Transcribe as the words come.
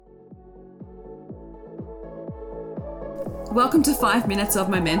Welcome to 5 Minutes of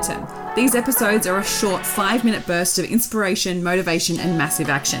Momentum. These episodes are a short 5-minute burst of inspiration, motivation, and massive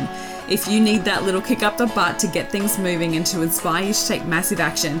action. If you need that little kick up the butt to get things moving and to inspire you to take massive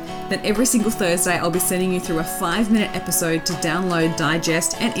action, then every single Thursday I'll be sending you through a 5-minute episode to download,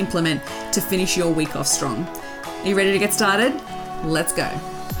 digest, and implement to finish your week off strong. Are you ready to get started? Let's go.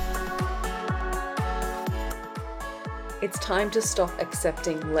 It's time to stop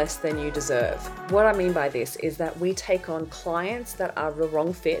accepting less than you deserve. What I mean by this is that we take on clients that are the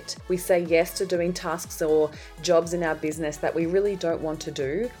wrong fit. We say yes to doing tasks or jobs in our business that we really don't want to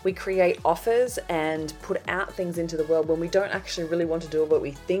do. We create offers and put out things into the world when we don't actually really want to do what we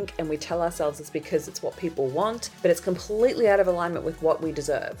think, and we tell ourselves it's because it's what people want, but it's completely out of alignment with what we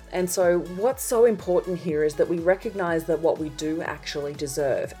deserve. And so what's so important here is that we recognize that what we do actually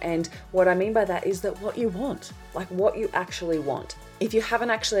deserve. And what I mean by that is that what you want, like what you actually want. If you haven't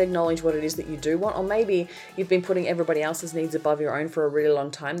actually acknowledged what it is that you do want, or maybe you've been putting everybody else's needs above your own for a really long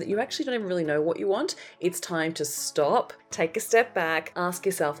time, that you actually don't even really know what you want, it's time to stop, take a step back, ask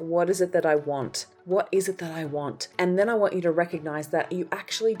yourself, what is it that I want? What is it that I want? And then I want you to recognize that you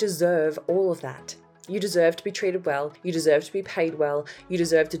actually deserve all of that. You deserve to be treated well. You deserve to be paid well. You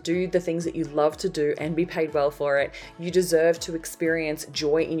deserve to do the things that you love to do and be paid well for it. You deserve to experience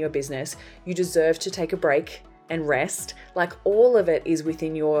joy in your business. You deserve to take a break and rest. Like, all of it is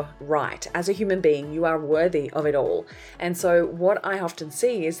within your right. As a human being, you are worthy of it all. And so what I often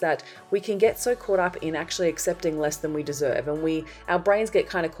see is that we can get so caught up in actually accepting less than we deserve. And our brains get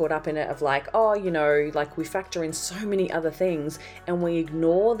kind of caught up in it of like, oh, like we factor in so many other things, and we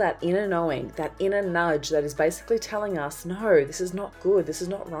ignore that inner knowing, that inner nudge that is basically telling us, no, this is not good. This is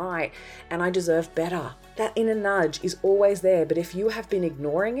not right. And I deserve better. That inner nudge is always there. But if you have been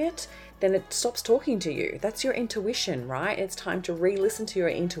ignoring it, then it stops talking to you. That's your intuition, right? It's time to re-listen to your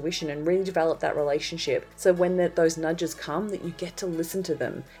intuition and redevelop that relationship. So when those nudges come, that you get to listen to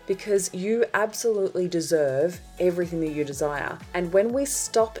them, because you absolutely deserve everything that you desire. And when we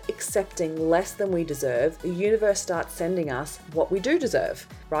stop accepting less than we deserve, the universe starts sending us what we do deserve,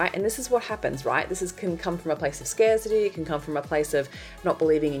 right? And this is what happens, right? Can come from a place of scarcity. It can come from a place of not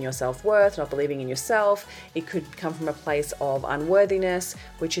believing in your self-worth, not believing in yourself. It could come from a place of unworthiness,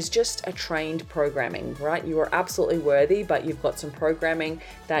 which is just a trained programming, right? You are absolutely worthy, but you've got some programming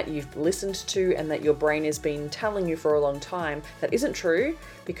that you've listened to and that your brain has been telling you for a long time that isn't true.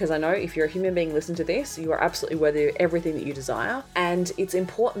 Because I know if you're a human being, listen to this, you are absolutely worthy of everything that you desire. And it's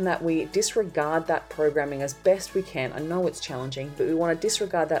important that we disregard that programming as best we can. I know it's challenging, but we want to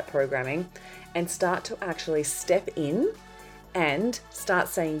disregard that programming and start to actually step in and start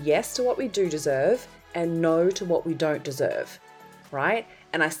saying yes to what we do deserve and no to what we don't deserve, right?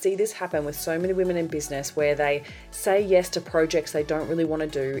 And I see this happen with so many women in business where they say yes to projects they don't really want to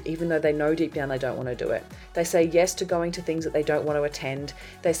do, even though they know deep down they don't want to do it. They say yes to going to things that they don't want to attend.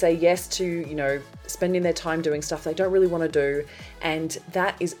 They say yes to, spending their time doing stuff they don't really want to do. And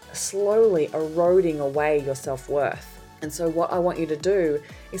that is slowly eroding away your self-worth. And so what I want you to do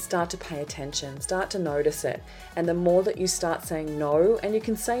is start to pay attention, start to notice it. And the more that you start saying no, and you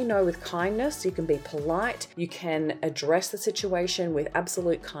can say no with kindness, you can be polite, you can address the situation with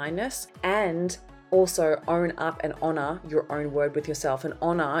absolute kindness, and also own up and honor your own word with yourself and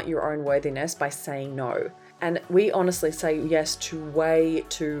honor your own worthiness by saying no. And we honestly say yes to way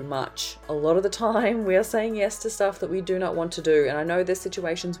too much. A lot of the time we are saying yes to stuff that we do not want to do. And I know there's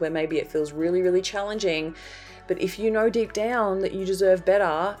situations where maybe it feels really, really challenging, but if you know deep down that you deserve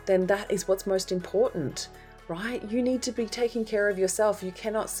better, then that is what's most important, right? You need to be taking care of yourself. You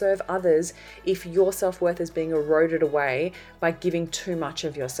cannot serve others if your self-worth is being eroded away by giving too much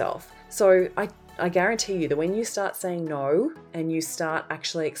of yourself. So I guarantee you that when you start saying no and you start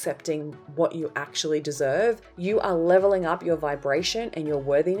actually accepting what you actually deserve, you are leveling up your vibration and your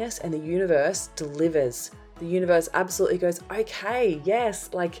worthiness, and the universe delivers. The universe absolutely goes, okay, yes,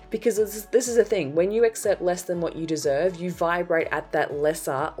 because this is a thing. When you accept less than what you deserve, you vibrate at that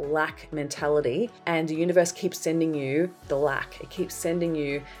lesser lack mentality, and the universe keeps sending you the lack. It keeps sending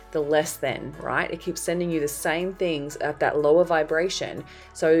you the less than, right? It keeps sending you the same things at that lower vibration.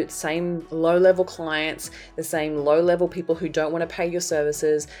 So same low-level clients, the same low-level people who don't want to pay your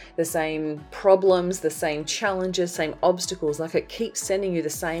services, the same problems, the same challenges, same obstacles. It keeps sending you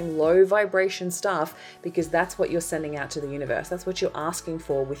the same low vibration stuff, because that's what you're sending out to the universe. That's what you're asking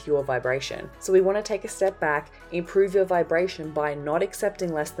for with your vibration. So we want to take a step back, improve your vibration by not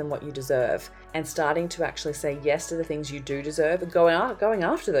accepting less than what you deserve, and starting to actually say yes to the things you do deserve, going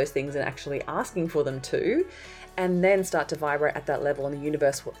after those things and actually asking for them too. And then start to vibrate at that level, and the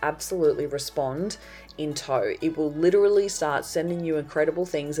universe will absolutely respond in tow. It will literally start sending you incredible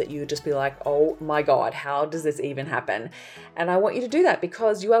things that you would just be like, oh my God, how does this even happen? And I want you to do that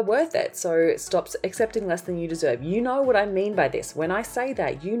because you are worth it. So stop accepting less than you deserve. You know what I mean by this. When I say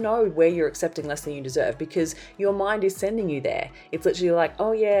that, you know where you're accepting less than you deserve because your mind is sending you there. It's literally like,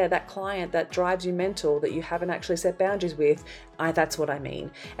 oh yeah, that client that drives you mental that you haven't actually set boundaries with, that's what I mean.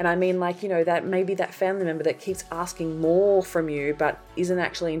 And I mean, like, that maybe that family member that keeps asking more from you but isn't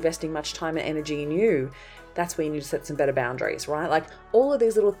actually investing much time and energy in you. That's where you need to set some better boundaries, right? Like all of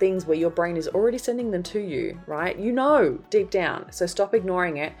these little things where your brain is already sending them to you, right? Deep down. So stop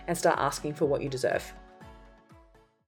ignoring it and start asking for what you deserve.